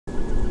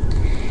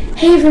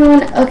Hey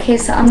everyone, okay,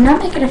 so I'm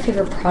not making a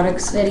favorite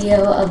products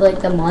video of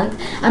like the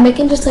month. I'm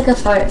making just like a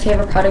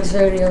favorite products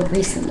video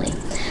recently.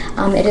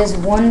 It is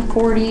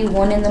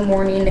 1:41 in the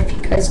morning. If you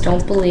guys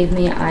don't believe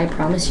me, I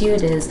promise you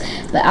it is.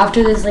 But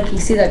after this, like, you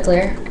see that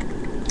glare?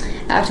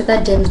 After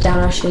that dims down,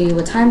 I'll show you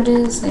what time it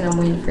is, and I'm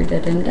waiting for it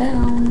to dim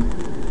down.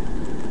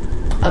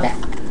 Okay,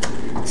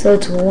 so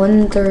it's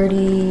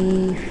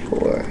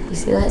 1:34. You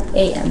see that?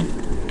 AM.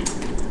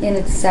 And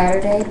it's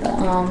Saturday, but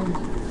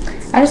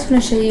I just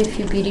want to show you a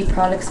few beauty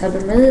products I've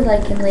been really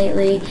liking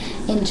lately,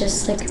 and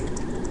just like,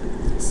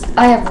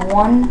 I have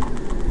one,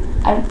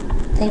 I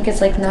think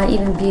it's like not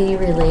even beauty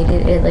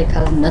related, it like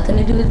has nothing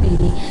to do with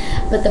beauty,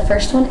 but the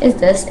first one is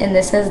this, and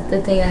this is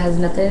the thing that has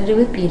nothing to do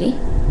with beauty.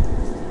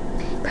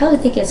 Probably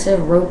think it's a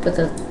rope with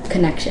a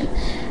connection.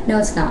 No,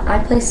 it's not. I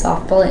play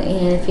softball,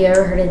 and if you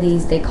ever heard of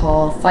these, they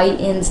call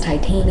fight-ins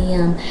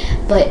titanium,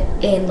 but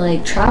in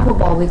like travel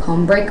ball we call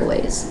them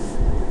breakaways.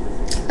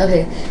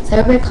 Okay, so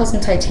everybody calls them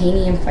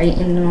titanium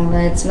fight-in and all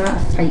that. It's not a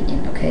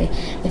fight-in, okay?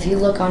 If you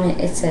look on it,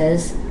 it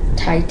says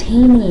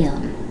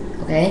titanium,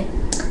 okay?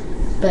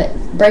 But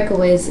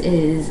breakaways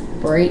is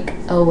break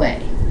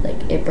away.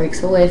 Like, it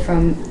breaks away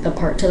from the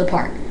part to the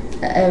part.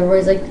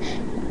 Everybody's like,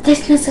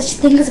 there's no such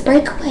thing as a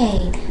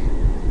breakaway.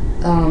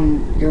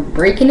 You're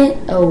breaking it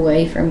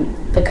away from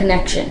the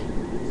connection.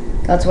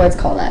 That's why it's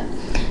called that.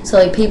 So,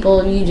 like,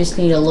 people, you just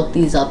need to look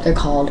these up. They're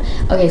called,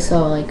 okay,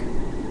 so, like,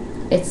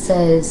 it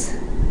says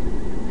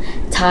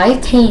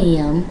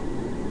titanium,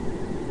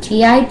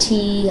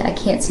 T-I-T, I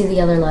can't see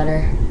the other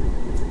letter,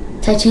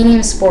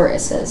 titanium sport, it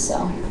says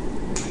so.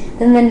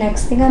 Then the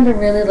next thing I've been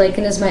really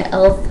liking is my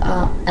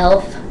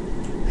e.l.f.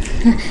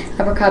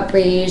 apricot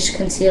beige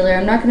concealer.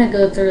 I'm not going to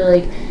go through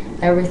like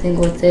everything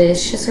with it.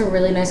 It's just a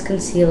really nice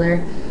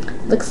concealer.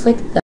 Looks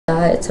like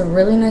that. It's a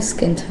really nice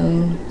skin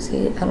tone.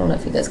 See, I don't know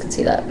if you guys can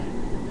see that.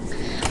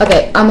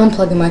 Okay, I'm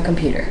unplugging my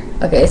computer.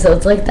 Okay, so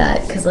it's like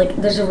that because like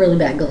there's a really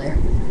bad glare.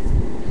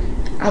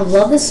 I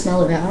love the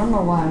smell of it. I don't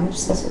know why. I'm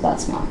obsessed with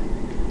that smell.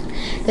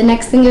 The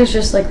next thing is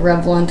just like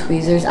Revlon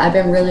tweezers. I've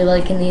been really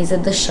liking these. They're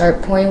the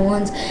sharp point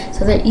ones,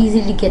 so they're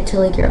easy to get to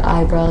like your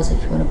eyebrows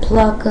if you want to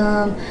pluck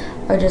them,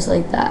 or just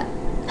like that.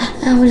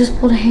 Oh, I just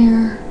pulled a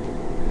hair.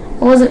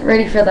 I wasn't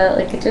ready for that.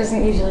 Like, it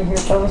doesn't usually here,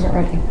 so I wasn't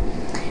ready.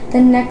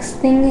 The next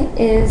thing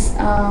is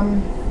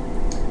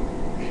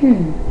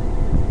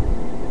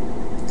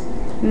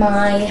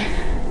my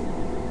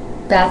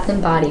Bath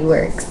and Body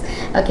Works.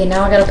 Okay,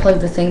 now I gotta plug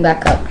the thing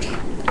back up.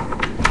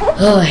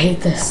 Oh, I hate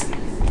this.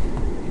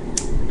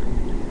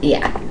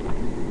 Yeah.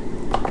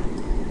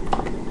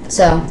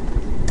 So,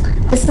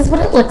 this is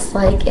what it looks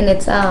like, and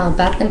it's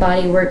Bath and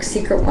Body Works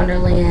Secret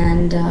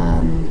Wonderland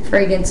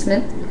fragrance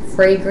mist.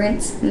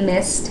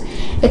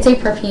 It's a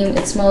perfume.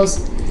 It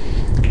smells.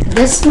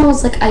 This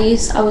smells like I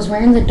was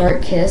wearing the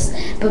Dark Kiss,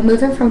 but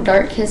moving from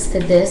Dark Kiss to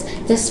this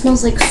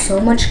smells like so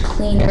much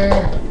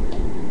cleaner.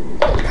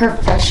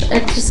 Professional.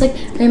 It just like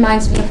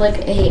reminds me of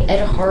like a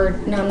Ed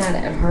Hardy. No, not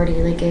Ed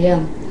Hardy. Like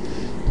a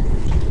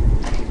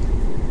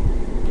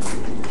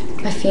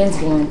my fan's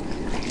blowing.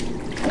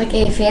 Like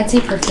a fancy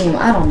perfume.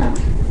 I don't know.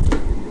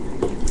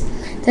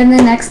 Then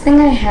the next thing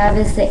I have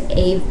is the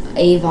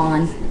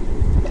Avon.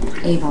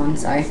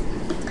 Sorry.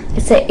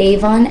 It's the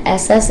Avon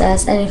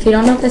SSS, and if you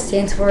don't know what this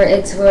stands for,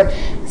 it's for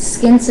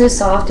Skin So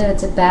Soft, and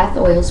it's a bath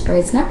oil spray.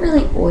 It's not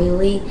really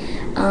oily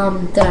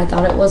than I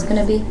thought it was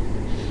gonna be.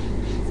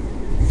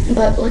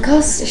 But look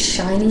how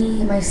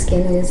shiny my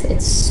skin is.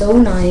 It's so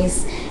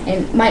nice.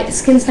 And my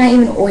skin's not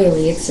even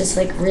oily. It's just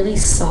like really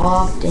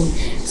soft and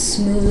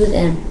smooth.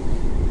 And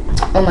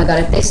oh my god,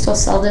 if they still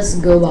sell this,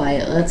 go buy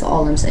it. That's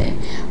all I'm saying.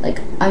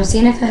 Like, I'm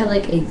seeing if it had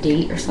like a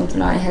date or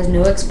something on it. It has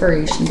no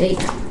expiration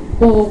date.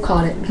 Oh,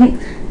 caught it.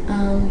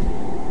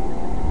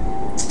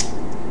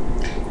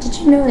 Did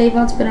you know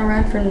Avon's been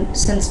around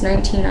since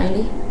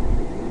 1990?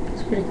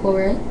 It's pretty cool,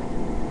 right?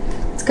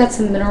 It's got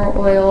some mineral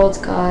oil. It's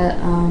got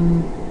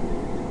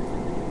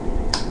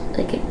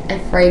like a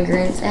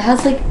fragrance. It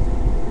has like,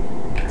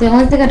 the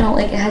only thing I don't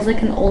like, it has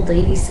like an old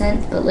lady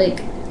scent, but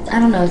like, I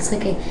don't know, it's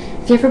like a,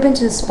 if you ever been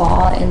to the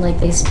spa and like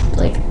they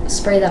like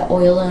spray that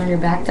oil on your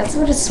back, that's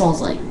what it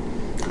smells like.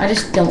 I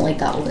just don't like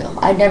that oil.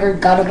 I never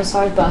got a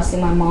massage, but I see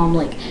my mom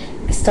like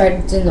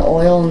started doing the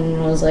oil,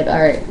 and I was like,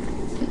 alright,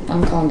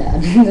 I'm calm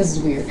down. This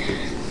is weird.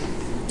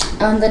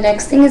 The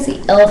next thing is the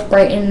e.l.f.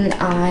 Brighten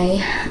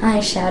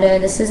eyeshadow.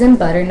 This is in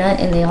butternut,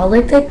 and they all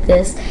look like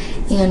this.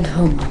 And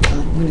oh my god,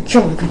 I'm gonna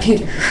kill my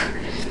computer.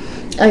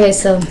 Okay,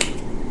 so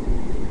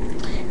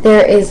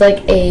there is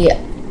like a.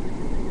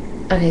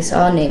 Okay, so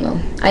I'll name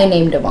them. I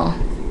named them all.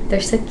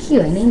 They're so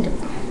cute. I named them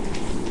all.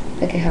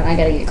 Okay, hold on, I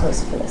gotta get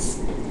closer for this.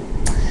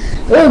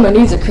 Oh, my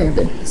knees are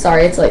cramping.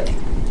 Sorry, it's like.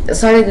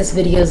 Sorry, this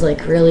video is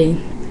like really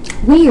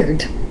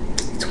weird.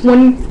 It's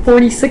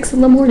 1:46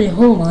 in the morning.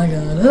 Oh my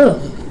god. Ugh.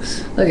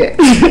 Okay.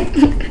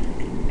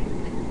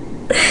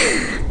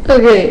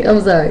 Okay,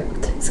 I'm sorry.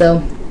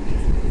 So.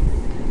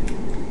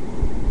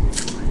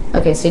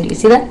 Okay, so do you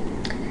see that?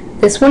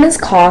 This one is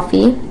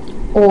coffee,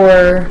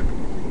 or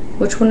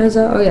which one is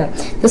that? Oh yeah,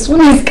 this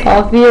one is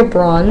coffee or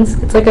bronze.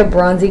 It's like a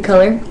bronzy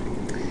color.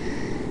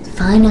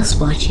 fine, I'll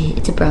swatch it.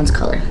 It's a bronze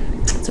color.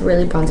 It's a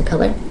really bronzy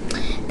color.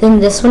 Then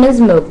this one is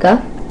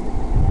mocha.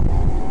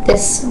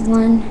 This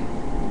one,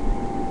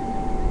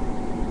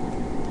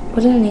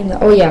 what did I name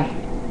that? Oh yeah,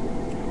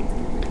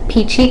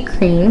 peachy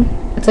cream.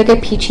 It's like a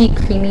peachy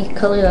creamy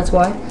color, that's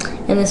why.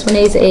 And this one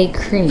is a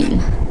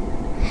cream.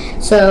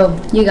 So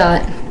you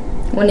got,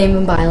 one name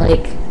them by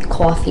like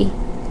coffee.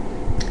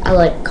 I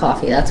like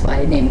coffee, that's why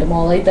I named them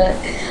all like that.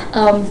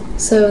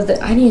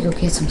 I need to go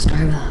get some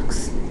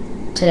Starbucks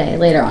today,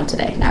 later on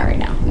today, not right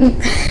now,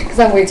 because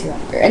I'm way too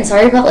hungry. And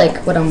sorry about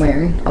like what I'm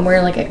wearing. I'm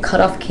wearing like a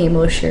cutoff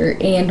camo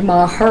shirt, and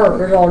my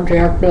hair is all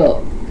jacked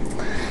up.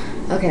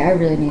 Okay, I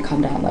really need to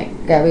calm down.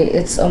 Like, Gabby,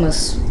 it's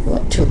almost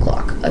what, 2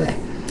 o'clock. Okay,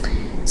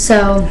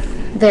 so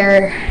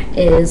there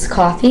is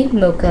coffee,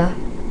 mocha.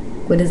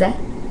 What is that?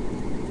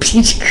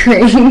 Peach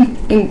cream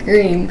and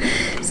cream.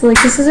 So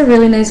like, this is a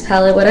really nice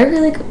palette. What I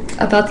really like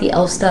about the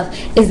e.l.f. stuff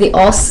is they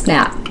all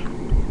snap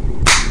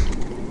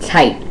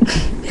tight.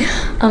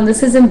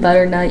 This is in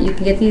butternut. You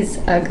can get these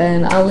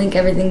again. I'll link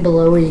everything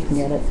below where you can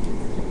get it.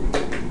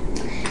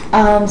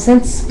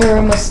 Since we're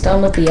almost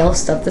done with the e.l.f.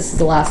 stuff, this is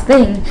the last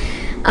thing.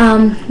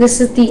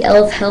 This is the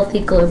e.l.f. Healthy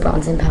Glow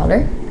Bronzing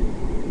Powder.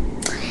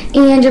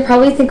 And you're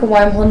probably thinking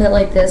why I'm holding it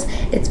like this.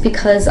 It's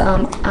because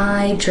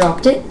I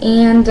dropped it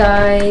and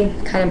I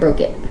kind of broke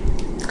it.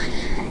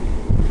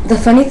 The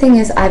funny thing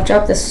is, I've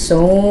dropped this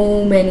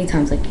so many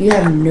times. Like, you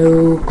have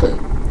no clue,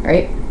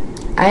 right?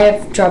 I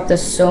have dropped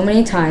this so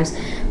many times.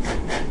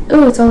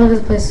 Oh, it's all over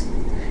the place.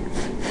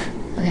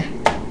 Okay.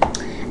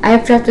 I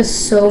have dropped this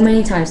so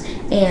many times.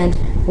 And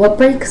what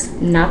breaks?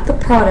 Not the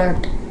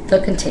product, the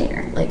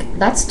container. Like,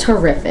 that's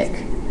terrific.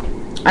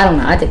 I don't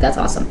know. I think that's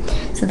awesome.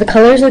 So the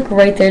color is like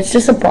right there. It's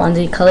just a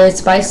bronzy color.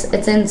 It's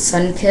in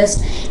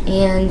Sunkissed,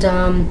 and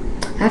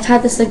I've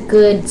had this a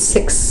good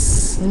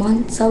 6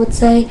 months, I would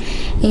say.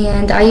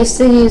 And I used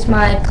to use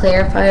my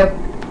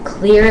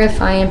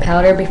clarifying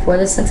powder before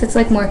this, since it's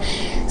like more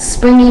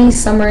springy,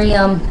 summery.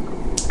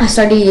 I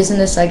started using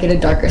this so I get a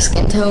darker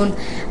skin tone,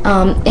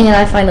 and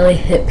I finally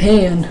hit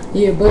pan.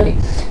 Yeah, buddy.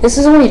 This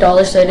is only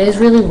 $1, so it is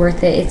really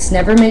worth it. It's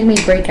never made me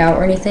break out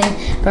or anything,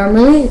 but I'm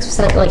really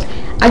upset. Like,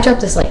 I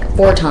dropped this like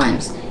 4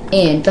 times,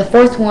 and the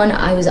 4th one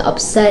I was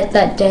upset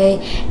that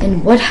day,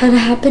 and what had to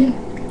happen?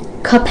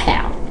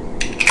 Kapow.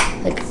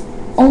 Like,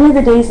 only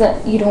the days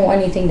that you don't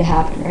want anything to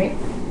happen, right?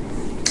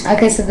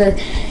 Okay, so the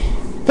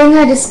thing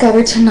I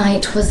discovered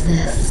tonight was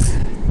this,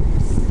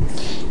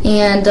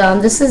 and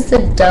this is the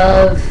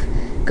Dove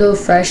Go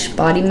Fresh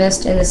Body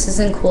Mist, and this is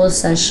in Cool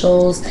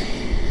Essentials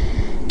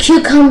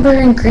Cucumber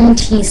and Green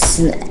Tea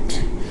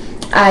Scent.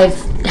 I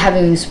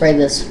haven't even sprayed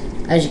this,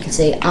 as you can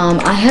see.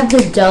 I have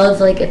the Dove,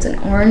 like, it's an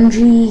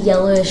orangey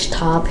yellowish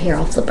top. Here,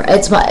 I'll flip it.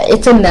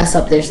 It's a mess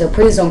up there, so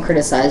please don't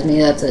criticize me.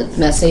 That's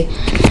messy.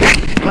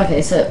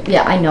 Okay, so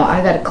yeah, I know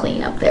I gotta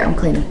clean up there. I'm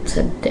cleaning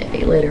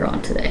today, later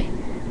on today.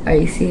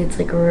 Alright, you see, it's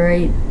like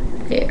right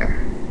there.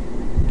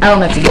 I don't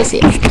know if you guys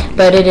see it,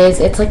 but it is.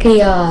 It's like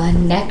a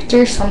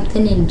nectar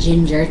something in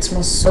ginger. It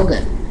smells so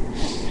good.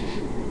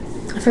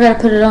 I forgot to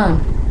put it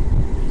on.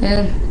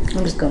 And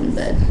I'm just going to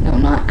bed. No,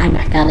 I'm not. I'm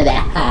not going to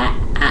bed.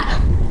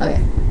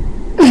 Okay.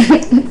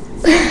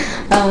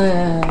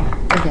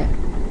 Okay.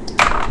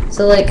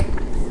 So, like,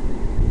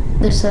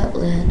 there's that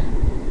lid.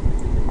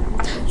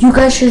 You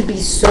guys should be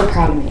so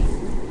proud of me.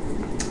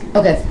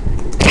 Okay.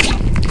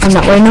 I'm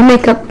not wearing no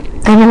makeup.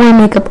 I don't wear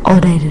makeup all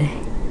day today.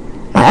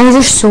 My eyes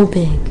are so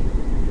big.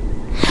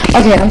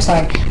 Okay, I'm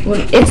sorry.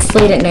 When it's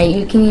late at night,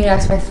 you can even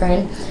ask my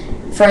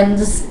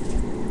friends,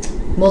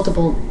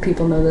 multiple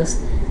people know this.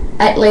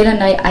 Late at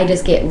night, I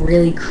just get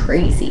really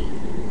crazy.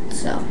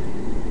 So,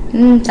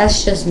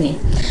 that's just me.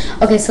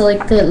 Okay, so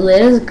like the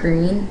lid is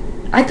green.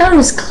 I thought it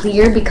was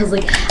clear because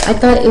like I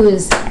thought it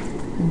was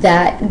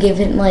that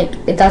given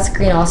like that's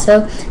green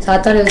also. So I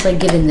thought it was like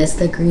giving this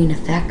the green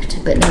effect,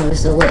 but no,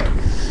 it's the lid.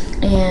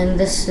 And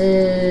this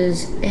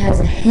it has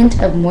a hint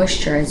of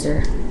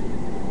moisturizer.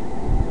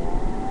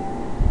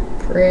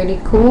 Pretty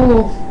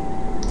cool.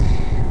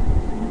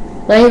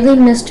 Lightly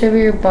mist over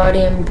your body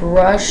and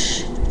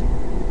brush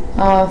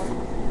off.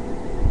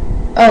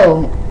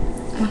 Oh,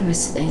 what am I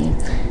saying?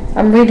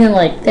 I'm reading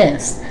like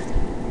this.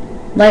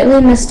 Lightly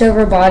mist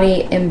over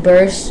body and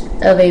burst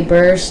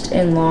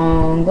and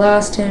long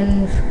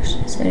lasting.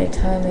 First,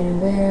 anytime,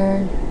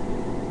 anywhere.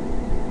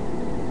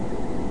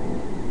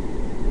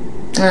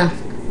 I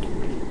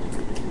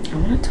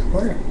want it to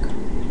work.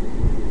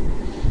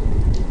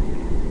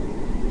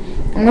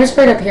 I'm gonna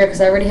spray it up here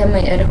because I already have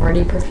my Ed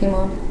Hardy perfume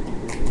on.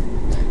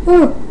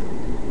 Ooh.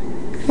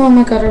 Oh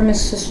my god, I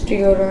missed this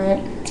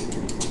deodorant.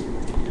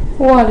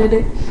 Why did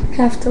it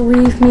have to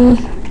leave me?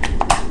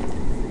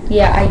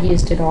 Yeah, I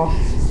used it all.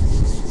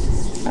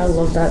 I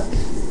love that.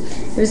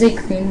 It was a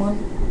cream one.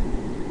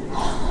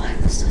 Oh, I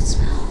miss that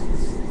smell.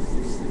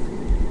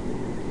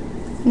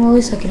 Well, at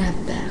least I can have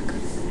it back.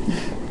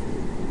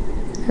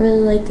 I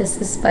really like this.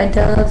 This is by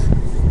Dove.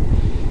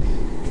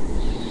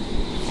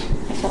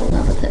 I fell in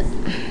love with it.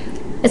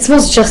 It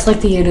smells just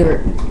like the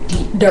deodorant.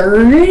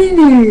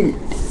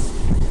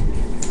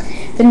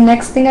 The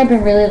next thing I've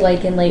been really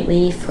liking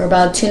lately for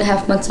about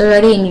 2.5 months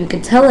already, and you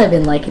can tell I've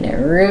been liking it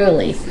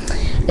really.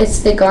 It's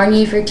the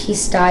Garnier Fructis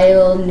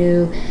Style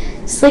new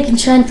Sleek and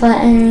Shine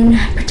Flat Iron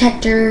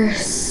Protector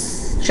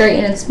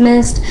Straightens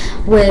Mist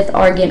with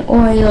argan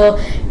oil,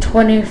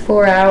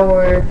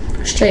 24-hour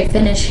straight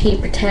finish, heat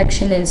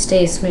protection, and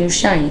stays smooth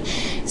shiny.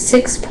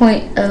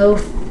 6.0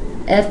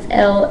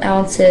 FL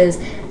ounces,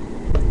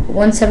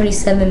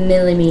 177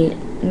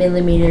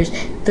 millimeters,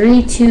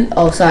 3.2.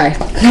 Oh, sorry,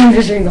 I'm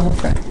just reading the whole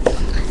front.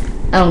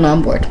 I don't know,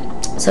 I'm bored.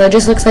 So it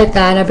just looks like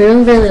that, and I've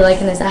been really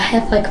liking this. I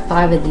have like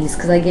 5 of these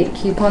because I get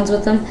coupons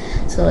with them.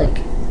 So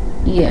like,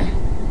 yeah,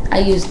 I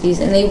use these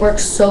and they work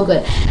so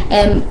good.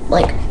 And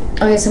like,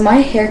 okay, so my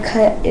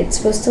haircut, it's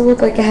supposed to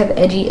look like I have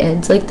edgy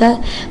ends like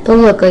that, but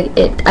look, like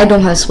I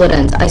don't have split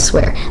ends, I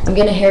swear. I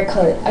get a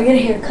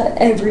haircut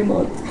every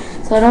month.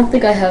 So I don't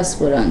think I have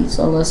split ends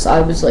unless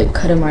I was like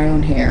cutting my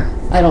own hair.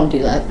 I don't do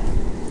that.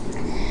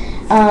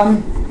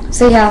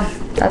 So yeah,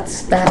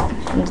 that's that.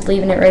 I'm just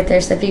leaving it right there.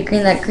 So if you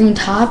green that green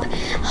top,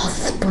 I'll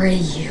spray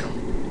you.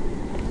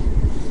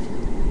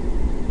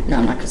 No,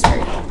 I'm not gonna spray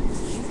you.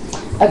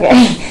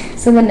 Okay,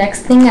 so the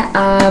next thing, you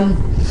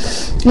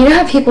know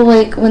how people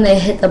like when they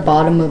hit the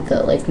bottom of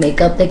the like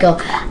makeup, they go,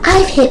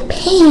 "I've hit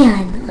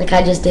pan," like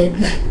I just did.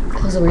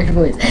 That was a weird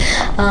voice.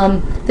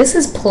 This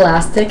is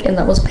plastic and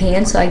that was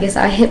pan, so I guess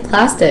I hit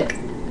plastic.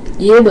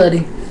 Yeah,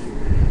 buddy.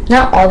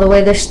 Not all the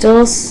way. There's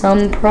still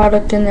some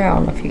product in there. I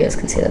don't know if you guys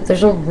can see that.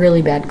 There's a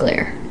really bad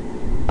glare.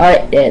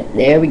 Alright,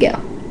 there we go.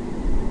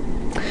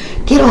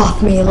 Get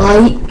off me,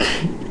 light.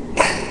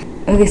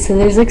 Okay, so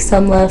there's like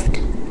some left.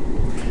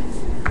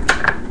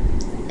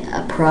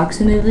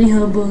 Approximately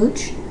how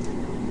much?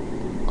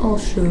 I'll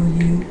show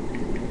you.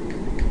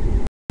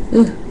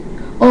 Ugh.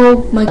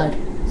 Oh my god.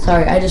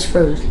 Sorry, I just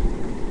froze.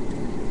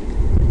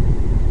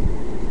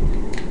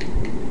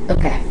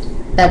 Okay.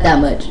 Not that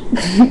much.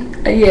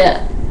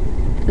 Yeah.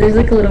 There's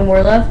like a little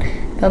more left,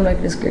 but I'm not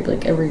going to scrape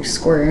like every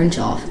square inch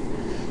off.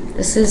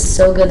 This is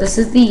so good. This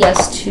is the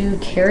Yes 2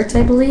 Carrots,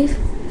 I believe.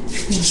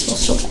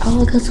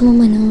 Oh, I got some on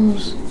my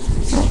nose.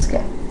 Oh, it's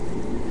good.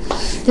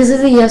 This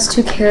is the Yes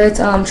 2 Carrots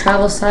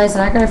travel size,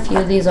 and I got a few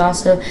of these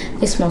also.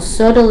 They smell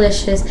so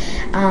delicious.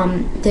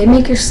 They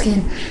make your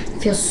skin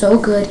feel so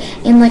good.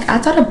 And like I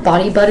thought a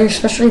body butter,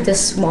 especially this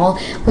small,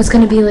 was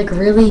gonna be like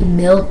really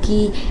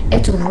milky.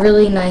 It's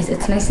really nice.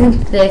 It's nice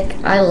and thick.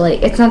 I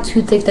like. It's not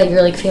too thick that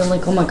you're like feeling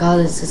like, oh my god,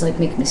 this is like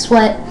making me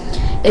sweat.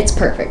 It's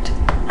perfect.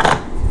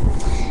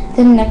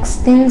 The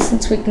next thing,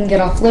 since we can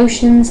get off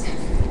lotions,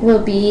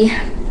 will be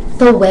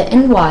the Wet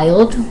n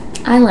Wild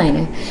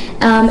eyeliner.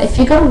 If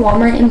you go to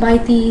Walmart and buy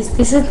these,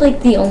 this is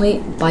like the only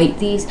buy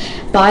these.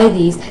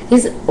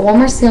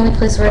 Walmart's the only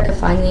place where I could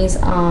find these.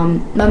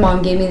 My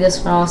mom gave me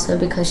this one also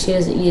because she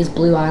doesn't use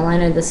blue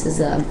eyeliner. This is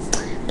a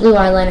blue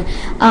eyeliner.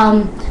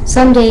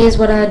 Some days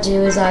what I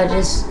do is I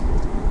just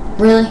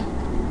really,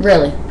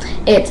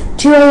 it's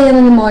 2 a.m.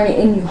 in the morning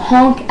and you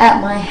honk at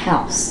my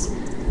house.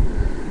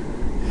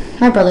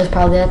 My brother's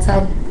probably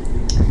outside.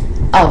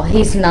 Oh,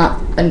 he's not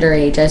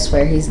underage, I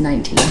swear, he's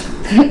 19.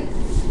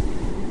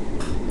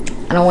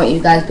 I don't want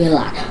you guys being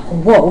like,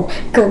 whoa,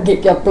 go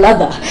get your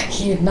brother.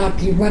 He'll not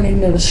be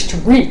running in the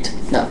street.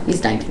 No,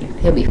 he's 19.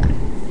 He'll be fine.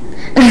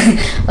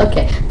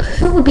 Okay, but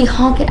who would be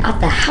honking at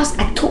the house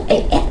at 2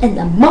 a.m. in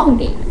the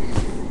morning?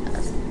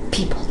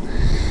 People.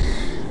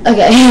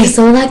 Okay,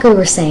 so like we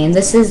were saying,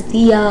 this is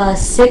the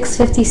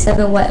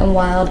 657 Wet n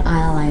Wild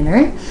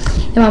eyeliner.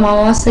 And my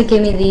mom also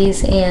gave me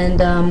these,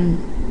 and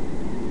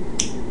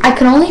I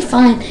can only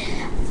find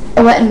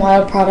Wet n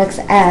Wild products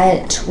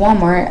at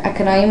Walmart. I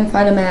could not even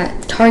find them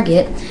at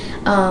Target.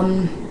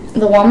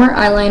 The Walmart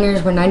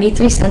eyeliners were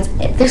 93 cents.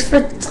 There's for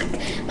like,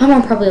 my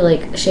mom probably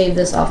like shaved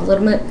this off a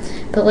little bit,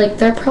 but like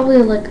they're probably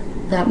like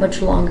that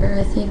much longer,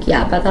 I think.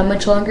 Yeah, about that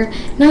much longer.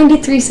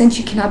 93 cents,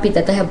 you cannot beat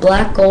that. They have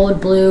black, gold,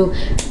 blue,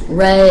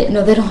 red.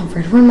 No, they don't have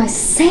red. What am I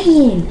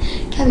saying?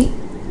 Gabby,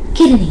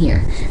 get in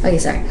here. Okay,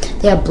 sorry.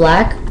 They have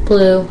black,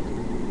 blue,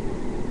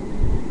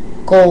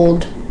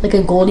 gold, like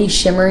a goldy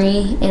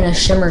shimmery, and a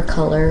shimmer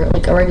color,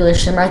 like a regular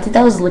shimmer. I think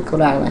that was liquid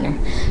eyeliner,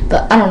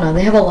 but I don't know.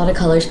 They have a lot of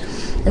colors.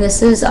 And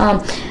this is,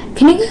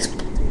 can you guys,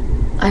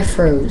 I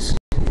froze.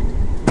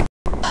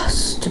 Oh,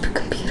 stupid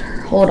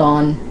computer. Hold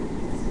on.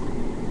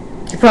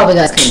 You probably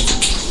guys can't.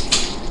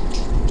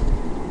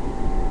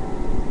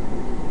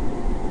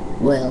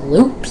 Well,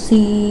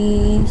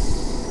 oopsies.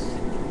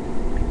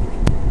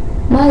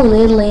 My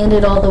lid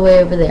landed all the way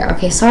over there.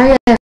 Okay, sorry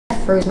I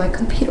froze my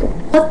computer.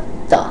 What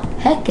the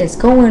heck is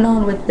going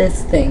on with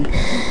this thing?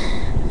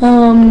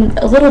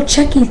 A little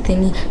checky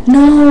thingy.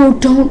 No,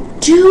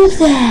 don't do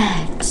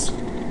that.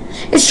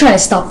 It's trying to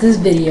stop this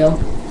video.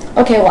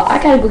 Okay, well,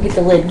 I gotta go get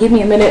the lid. Give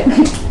me a minute.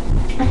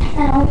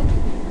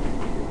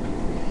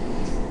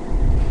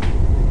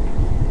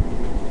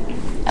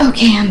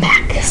 Okay, I'm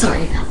back.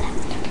 Sorry about that.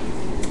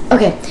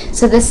 Okay,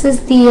 so this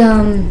is the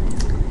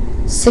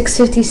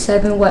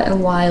 657 Wet n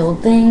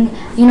Wild thing.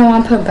 You know,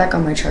 I'm putting back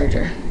on my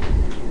charger.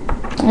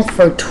 I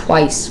throw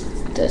twice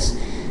with this.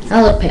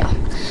 I look pale.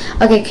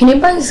 Okay, can you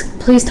guys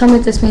please tell me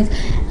what this means?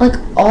 Like,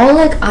 all,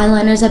 like,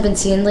 eyeliners I've been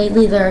seeing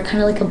lately that are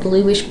kind of like a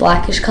bluish,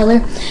 blackish color,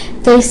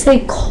 they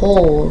say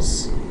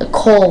Kohl's, a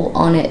Kohl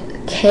on it.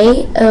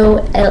 Kohl,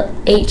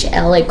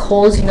 like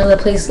Kohl's, you know, the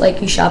place,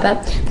 like, you shop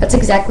at? That's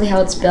exactly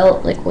how it's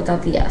spelled, like,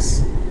 without the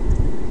S.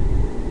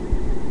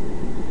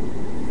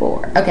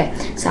 4. Okay,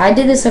 so I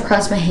did this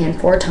across my hand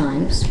 4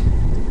 times.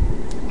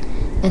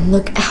 And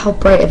look how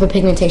bright of a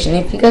pigmentation.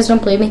 If you guys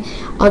don't believe me,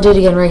 I'll do it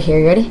again right here.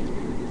 You ready?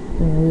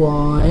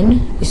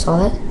 1. You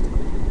saw that?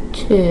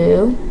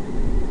 2,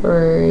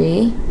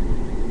 3,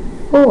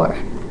 4.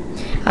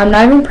 I'm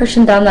not even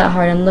pushing down that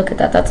hard, and look at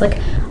that. That's like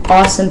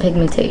awesome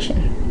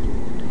pigmentation.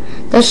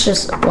 That's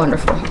just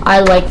wonderful.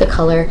 I like the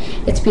color.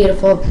 It's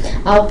beautiful.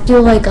 I'll do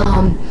like hold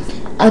on.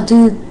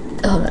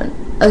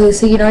 Okay,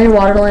 so you know your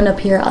waterline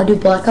up here. I'll do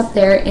black up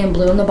there and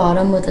blue on the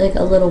bottom with like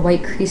a little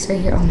white crease right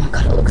here. Oh my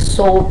god, it looks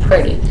so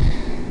pretty.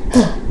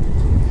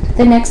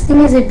 The next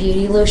thing is a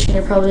beauty lotion.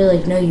 You're probably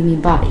like, no, you mean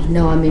body.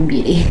 No, I mean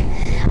beauty.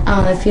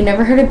 If you've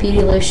never heard of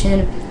beauty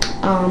lotion,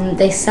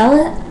 they sell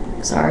it.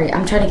 Sorry,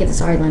 I'm trying to get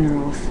this eyeliner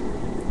off.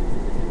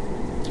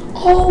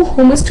 Oh,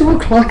 almost 2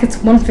 o'clock. It's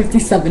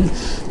 1:57.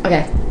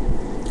 Okay,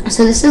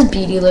 so this is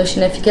beauty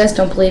lotion. If you guys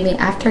don't believe me,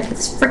 after I get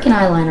this freaking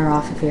eyeliner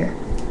off of here.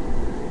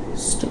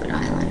 Stupid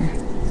eyeliner.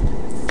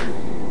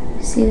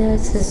 See that? It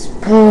says,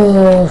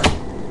 oh.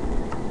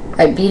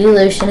 Right, beauty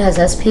lotion has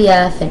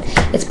SPF, and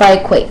it's by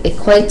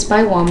Equate's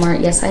by Walmart.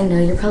 Yes, I know.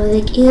 You're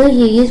probably like, ew,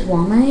 you use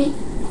Walmart?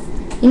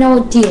 You know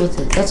what? Deal with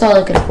it. That's all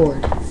I could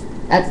afford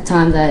at the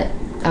time that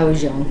I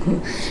was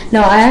young.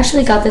 No, I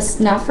actually got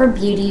this not for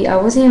beauty. I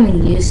wasn't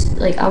even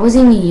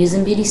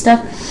using beauty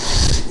stuff.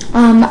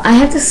 I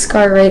have this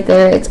scar right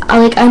there. It's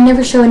I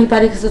never show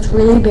anybody because it's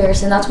really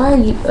embarrassing. That's why I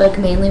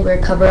mainly wear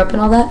cover up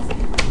and all that.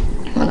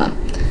 Hold on.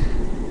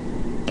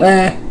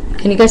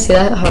 Can you guys see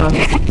that? Hold on.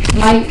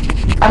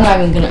 I'm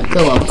not even gonna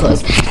go up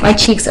close. My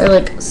cheeks are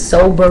like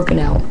so broken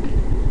out.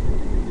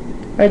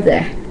 Right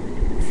there.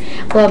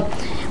 Well,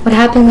 what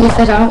happens if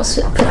I don't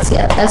put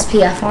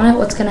SPF on it,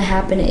 what's gonna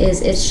happen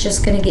is it's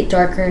just gonna get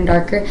darker and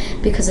darker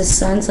because the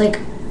sun's like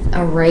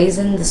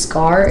erasing the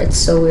scar. It's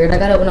so weird. I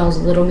got it when I was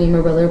little, me and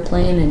my brother were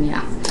playing, and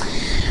yeah.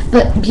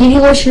 But beauty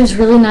lotion is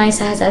really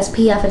nice. It has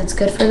SPF and it's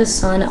good for the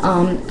sun.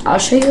 I'll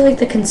show you like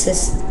the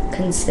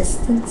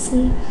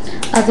consistency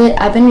of it.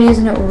 I've been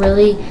using it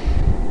really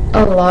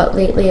a lot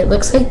lately. It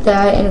looks like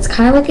that, and it's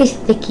kind of like a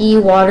thicky,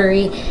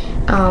 watery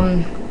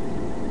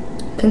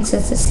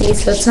consistency,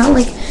 so it's not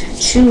like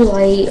too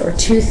light or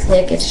too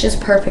thick. It's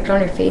just perfect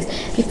on your face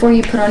before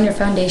you put on your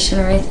foundation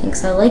or anything,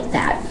 so I like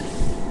that.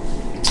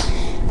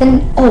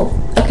 Then,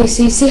 okay,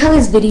 so you see how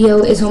this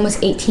video is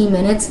almost 18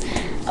 minutes?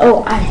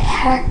 Oh, I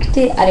hacked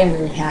it. I didn't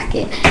really hack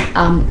it.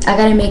 I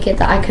gotta make it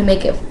that I can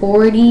make it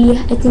 40,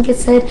 I think it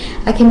said.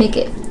 I can make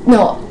it,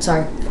 no,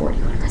 sorry, 40,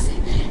 what am I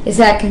saying? Is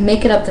that I can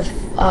make it up to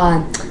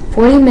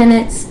 40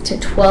 minutes to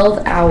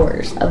 12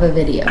 hours of a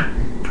video.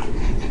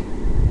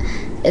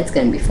 It's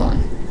gonna be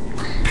fun.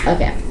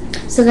 Okay,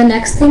 so the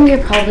next thing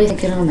you're probably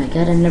thinking, oh my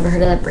god, I've never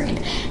heard of that brand.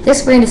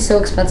 This brand is so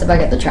expensive, I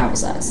got the travel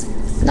size.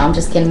 No, I'm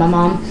just kidding. My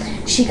mom,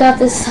 she got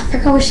this, I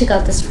forgot where she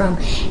got this from,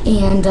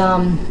 and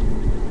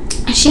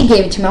she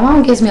gave it to me. My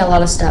mom gives me a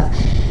lot of stuff,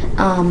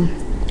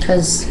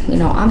 because, you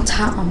know, I'm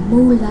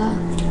moolah.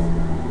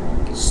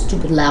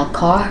 Stupid loud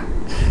car.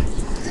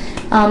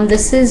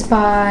 This is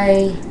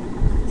by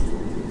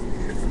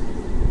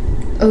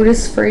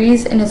Otis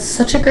Freeze, and it's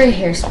such a great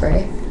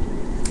hairspray.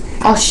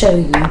 I'll show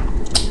you.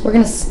 We're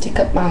gonna stick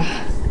up my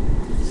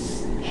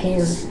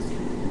hair.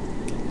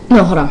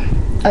 No, hold on.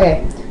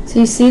 Okay, so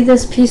you see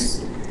this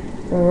piece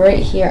right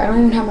here? I don't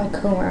even have my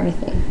comb or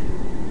anything.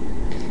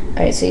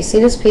 Alright, so you see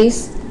this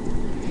piece?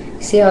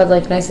 You see how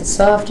like nice and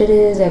soft it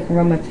is? I can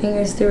run my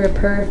fingers through it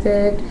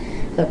perfect.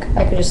 Look,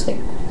 I could just like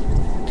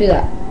do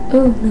that.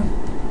 Oh no.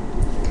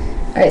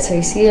 Alright, so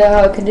you see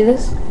how I can do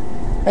this?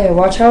 Okay,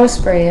 watch how I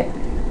spray it.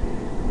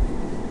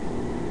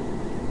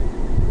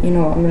 You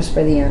know what, I'm gonna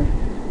spray the end.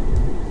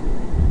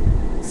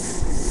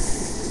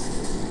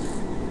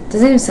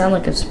 Doesn't even sound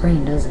like I'm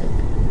spraying, does it?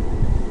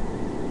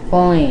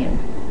 Fine.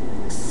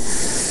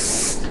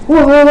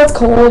 Whoa, that's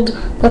cold.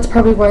 That's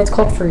probably why it's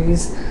called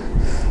Freeze.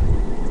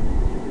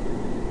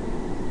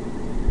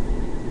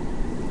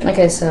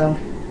 Okay, so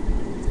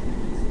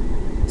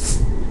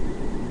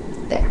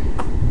there.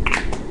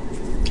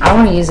 I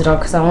want to use it all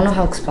because I don't know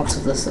how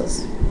expensive this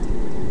is.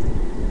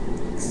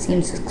 It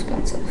seems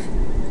expensive.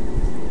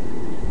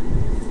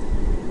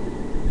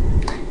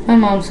 My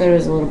mom said it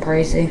was a little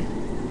pricey.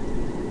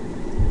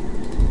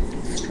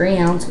 3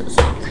 ounces.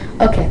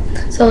 Okay,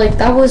 so like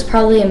that was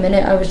probably a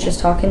minute I was just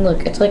talking.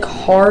 Look, it's like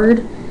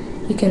hard.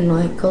 You can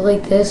like go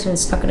like this and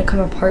it's not gonna come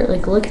apart.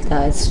 Like look at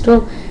that. It's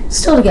still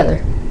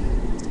together.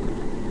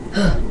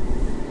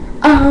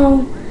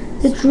 Ow,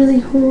 it's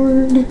really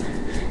hard.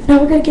 Now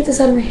we're gonna get this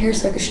out of my hair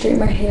so I can straighten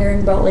my hair in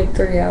about like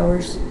 3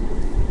 hours.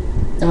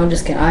 No, I'm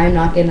just kidding. I am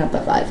not getting up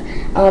at 5.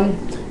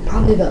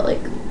 Probably about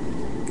like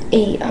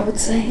 8, I would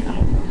say. I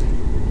don't know.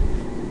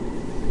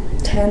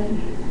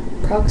 10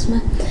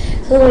 approximate.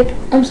 So So, like,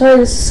 I'm sorry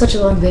this is such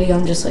a long video.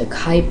 I'm just, like,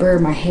 hyper.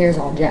 My hair's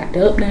all jacked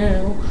up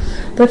now.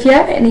 But if you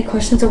have any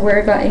questions of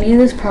where I got any of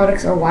these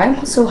products or why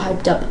I'm so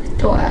hyped up,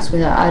 don't ask me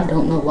that. I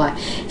don't know why.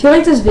 If you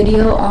like this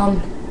video,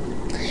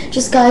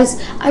 just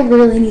guys, I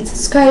really need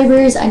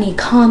subscribers. I need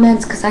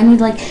comments because I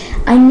need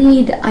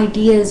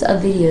ideas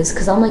of videos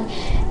because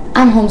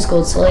I'm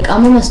homeschooled, so like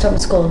I'm almost done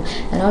with school,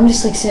 and I'm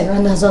just like sitting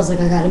around the house. I was like,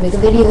 I gotta make a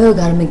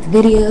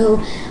video,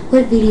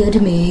 what video to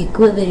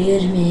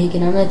make,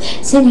 and I'm like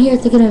sitting here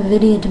thinking of a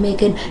video to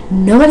make, and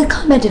nobody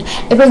commented.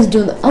 Everyone's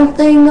doing their own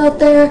thing out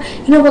there.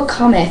 You know what?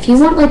 Comment if you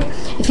want. Like,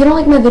 if you don't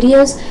like my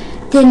videos,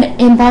 then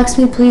inbox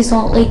me. Please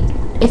don't like.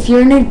 If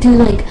you're gonna do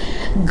like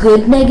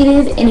good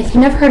negative, and if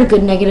you never heard of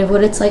good negative,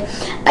 what it's like,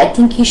 I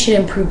think you should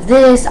improve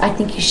this. I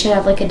think you should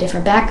have like a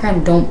different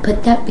background. Don't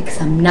put that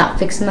because I'm not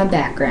fixing my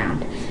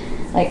background.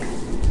 Like,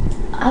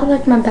 I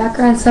like my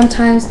background.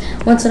 Sometimes,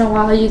 once in a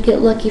while, you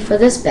get lucky for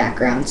this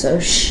background. So,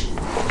 shh.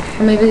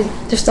 Or maybe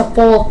just a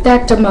full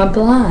effect of my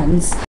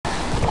blinds.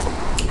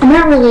 I'm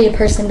not really a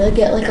person to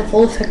get like a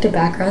full effect of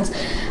backgrounds.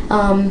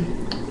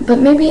 But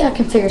maybe I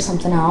can figure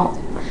something out.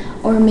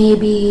 Or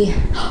maybe,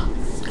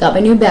 got my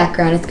new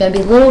background. It's going to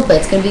be little, but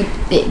it's going to be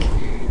big.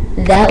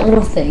 That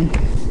little thing.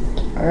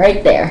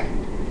 Right there.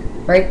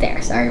 Right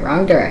there. Sorry,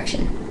 wrong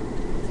direction.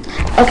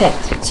 Okay,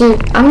 so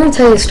I'm going to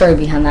tell you the story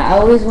behind that. I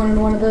always wanted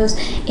one of those,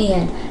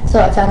 and so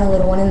I found a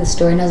little one in the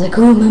store, and I was like,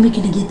 oh, Mommy,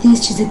 can I get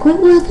this? She's like, what? I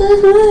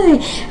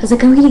was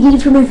like, I'm going to get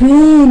it for my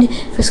friend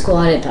for school.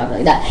 I didn't talk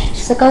like that.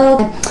 She's like, oh,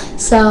 okay.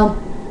 So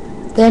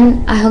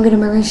then I hung it in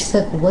my room. She's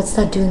like, what's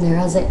that doing there?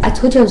 I was like, I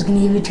told you I was going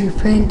to give it to your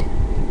friend.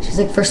 She's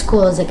like, for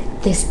school. I was like,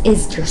 this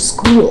is your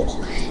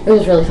school. It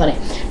was really funny.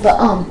 But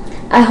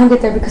I hung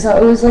it there because I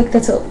always like,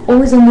 that's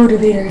always a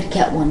motivator to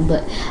get one.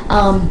 But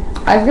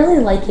I really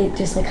like it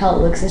just like how it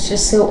looks. It's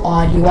just so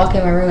odd. You walk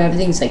in my room,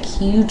 everything's like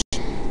huge,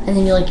 and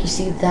then you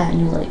see that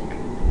and you're like,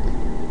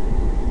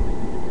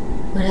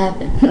 what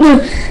happened?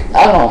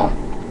 I don't know.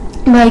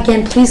 But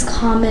again, please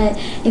comment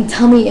and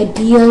tell me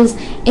ideas.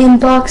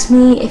 Inbox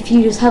me if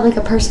you just have like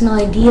a personal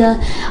idea.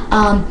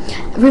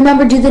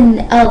 Remember, do the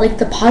like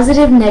the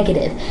positive,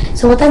 negative.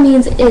 So what that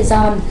means is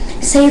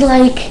say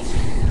like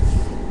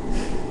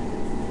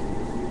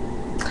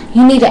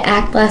you need to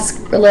act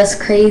less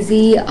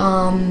crazy.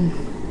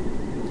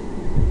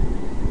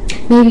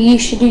 Maybe you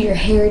should do your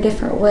hair a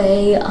different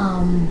way.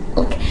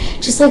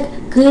 Just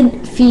like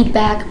good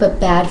feedback but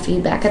bad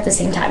feedback at the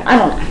same time. I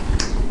don't know.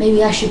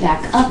 Maybe I should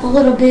back up a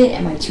little bit.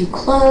 Am I too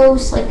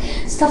close? Like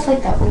stuff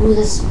like that. Ooh,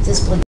 this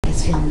blanket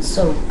is feeling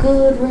so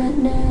good right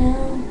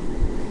now.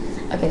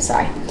 Okay,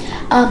 sorry.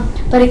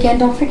 But again,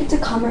 don't forget to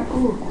comment.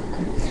 Ooh,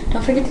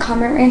 don't forget to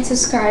comment and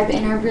subscribe.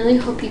 And I really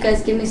hope you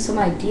guys give me some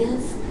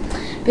ideas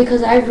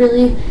because I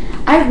really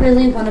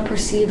want to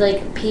proceed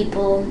like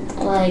people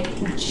like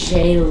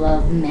J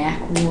Love Mac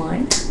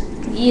 1.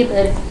 Yeah,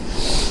 but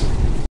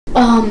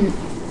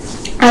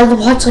I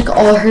watch like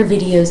all her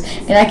videos,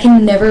 and I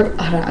can never.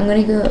 Hold on, I'm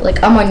gonna go.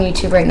 Like I'm on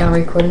YouTube right now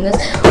recording this.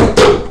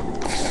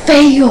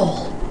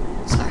 Fail.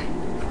 Sorry.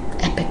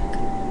 Epic.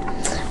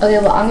 Okay,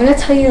 well I'm gonna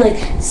tell you like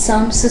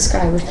some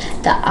subscribers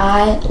that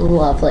I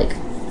love. Like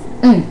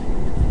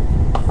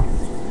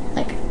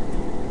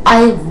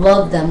I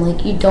love them.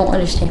 Like you don't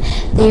understand.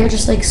 They are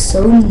just like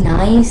so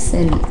nice,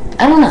 and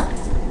I don't know.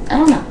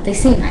 They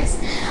seem nice.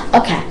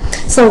 Okay,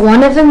 so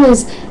one of them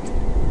is.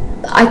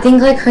 I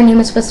think like her name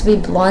is supposed to be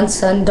Blonde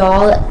Sun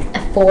Doll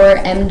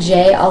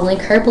 4MJ. I'll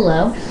link her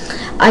below.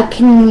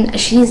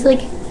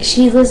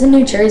 She lives in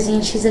New Jersey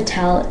and she's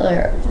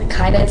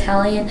kind of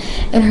Italian,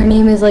 and her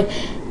name is like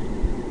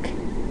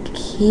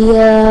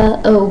Kia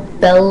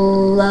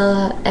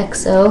Bella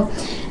XO.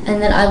 And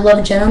then I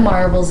love Jenna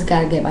Marbles.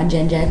 Gotta get my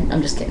Jen.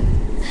 I'm just kidding.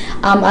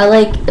 I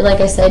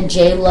like I said,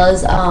 J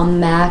Luz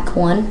Mac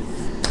 1.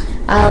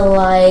 I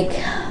like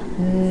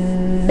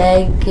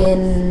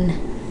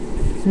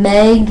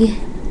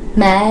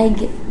Mag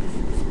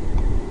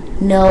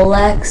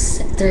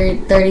Nolex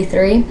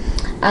 33.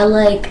 I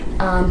like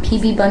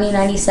PB Bunny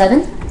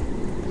 97,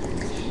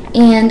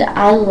 and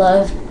I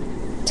love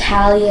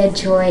Talia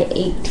Joy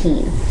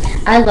 18.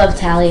 I love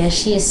Talia.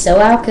 She is so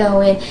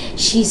outgoing.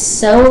 She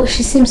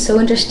seems so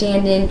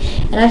understanding,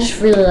 and I just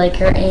really like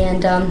her.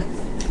 And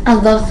I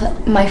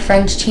love my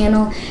friend's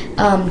channel,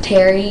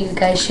 Terry. You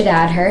guys should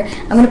add her.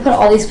 I'm gonna put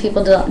all these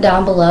people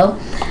down below.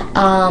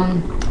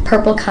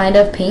 Purple kind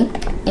of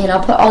pink, and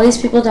I'll put all these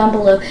people down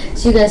below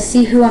so you guys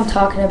see who I'm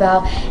talking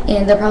about,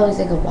 and they're probably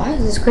thinking, why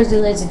is this crazy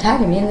lady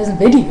tagging me in this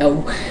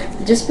video?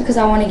 Just because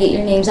I want to get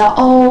your names out.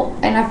 Oh,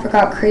 and I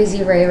forgot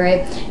Crazy Ray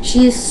Ray.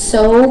 She is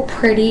so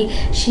pretty.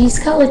 She's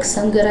got like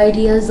some good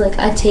ideas like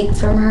I take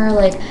from her,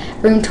 like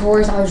room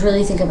tours I was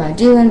really thinking about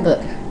doing,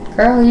 but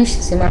girl, you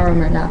should see my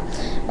room right now,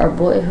 or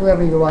boy,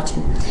 whoever you're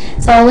watching.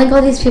 So I'll link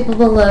all these people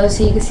below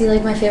so you can see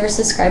like my favorite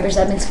subscribers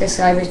I've been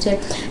subscribers to.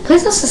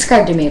 Please don't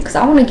subscribe to me because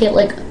I want to get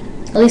like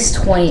at least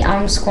 20.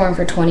 I'm scoring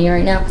for 20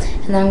 right now,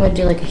 and then I'm going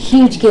to do like a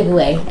huge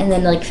giveaway, and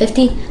then like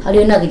 50 I'll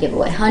do another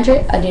giveaway,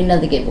 100 I'll do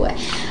another giveaway.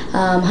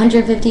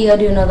 150, I'll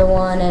do another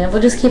one, and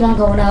we'll just keep on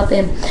going up.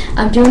 And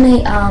I'm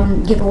doing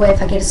a giveaway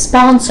if I get a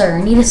sponsor.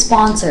 I need a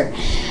sponsor.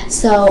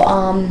 So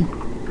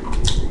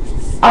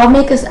I'll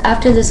make us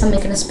after this. I'm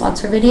making a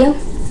sponsor video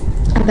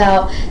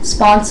about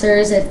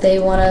sponsors. If they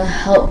want to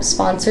help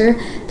sponsor,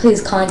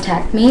 please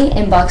contact me,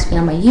 inbox me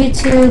on my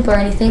YouTube or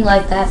anything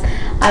like that.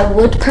 I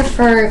would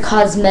prefer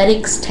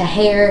cosmetics to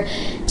hair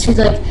to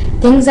like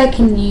things I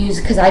can use,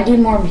 because I do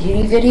more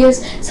beauty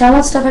videos, so I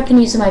want stuff I can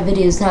use in my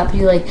videos, not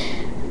be like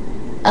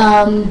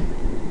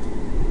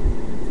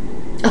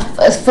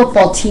a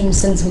football team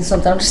sends me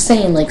something. I'm just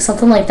saying, like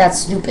something like that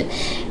stupid,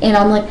 and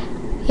I'm like,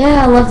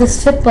 yeah, I love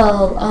this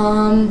football,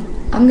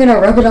 I'm gonna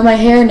rub it on my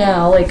hair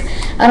now, like,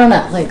 I don't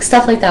know, like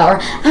stuff like that, or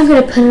I'm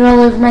gonna put it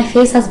all over my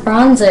face as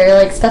bronzer,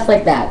 like stuff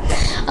like that.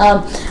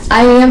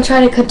 I am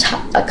trying to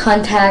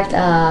contact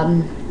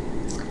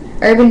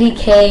Urban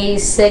Decay,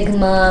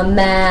 Sigma,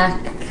 MAC,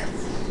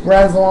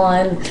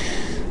 Revlon.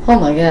 Oh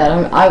my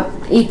god,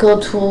 Eco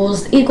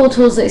Tools.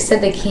 They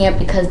said they can't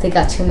because they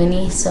got too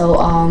many. So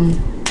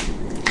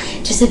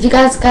just if you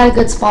guys got a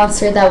good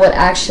sponsor that would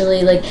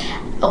actually, like,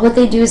 what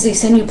they do is they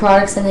send you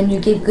products and then you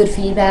give good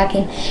feedback,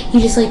 and you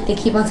just, like, they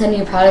keep on sending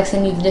you products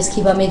and you can just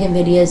keep on making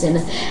videos. And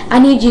I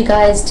need you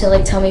guys to,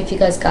 like, tell me if you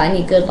guys got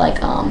any good, like,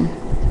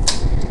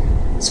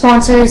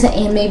 sponsors,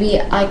 and maybe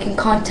I can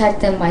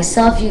contact them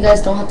myself. You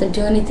guys don't have to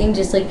do anything,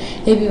 just like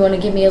maybe you want to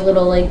give me a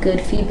little like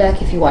good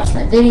feedback if you watch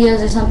my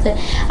videos or something.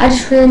 I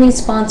just really need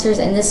sponsors,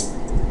 and this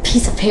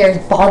piece of hair is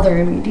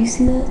bothering me. Do you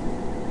see that?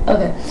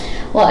 Okay,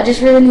 well, I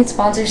just really need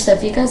sponsors, so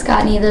if you guys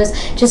got any of those,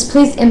 just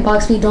please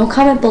inbox me. Don't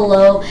comment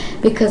below,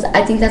 because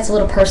I think that's a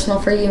little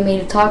personal for you and me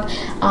to talk.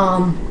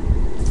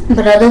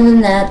 But other than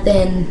that,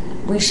 then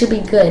we should be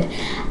good.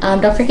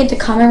 Don't forget to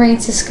comment, rate,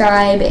 and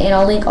subscribe, and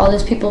I'll link all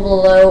those people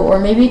below, or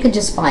maybe you could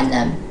just find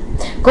them.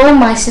 Go to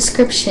my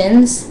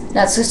subscriptions,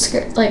 go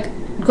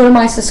to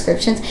my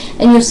subscriptions,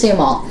 and you'll see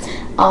them all.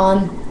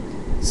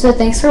 So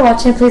thanks for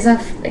watching. Please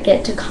don't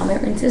forget to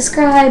comment, rate, and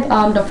subscribe.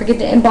 Don't forget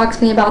to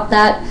inbox me about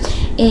that.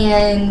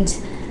 And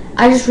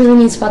I just really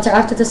need sponsor.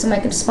 After this, I'm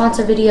making a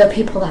sponsor video of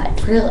people that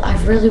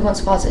I really want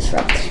sponsors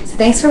from. So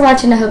thanks for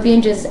watching. I hope you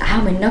enjoyed this.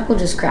 Ow, my knuckle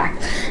just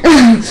cracked.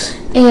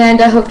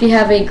 And I hope you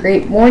have a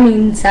great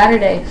morning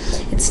Saturday.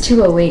 It's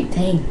 2:08.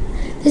 Dang.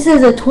 This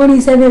is a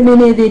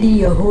 27-minute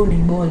video. Holy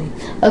moly.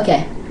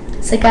 Okay.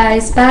 So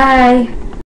guys, bye.